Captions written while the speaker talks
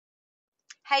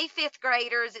Hey, fifth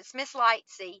graders, it's Miss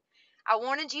Lightsey. I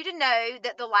wanted you to know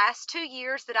that the last 2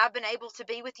 years that I've been able to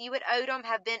be with you at Odom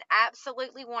have been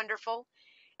absolutely wonderful,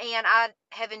 and I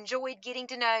have enjoyed getting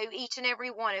to know each and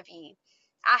every one of you.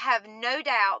 I have no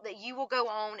doubt that you will go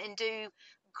on and do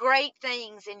great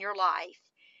things in your life.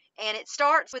 And it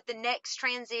starts with the next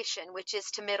transition, which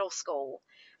is to middle school.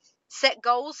 Set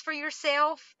goals for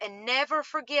yourself and never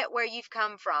forget where you've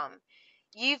come from.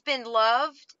 You've been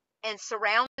loved and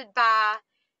surrounded by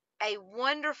a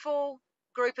wonderful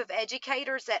group of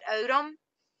educators at Odom.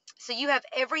 So you have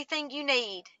everything you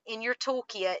need in your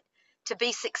toolkit to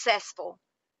be successful.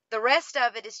 The rest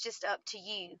of it is just up to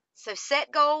you. So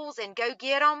set goals and go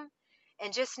get them.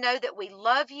 And just know that we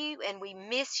love you and we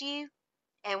miss you.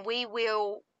 And we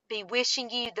will be wishing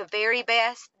you the very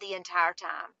best the entire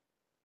time.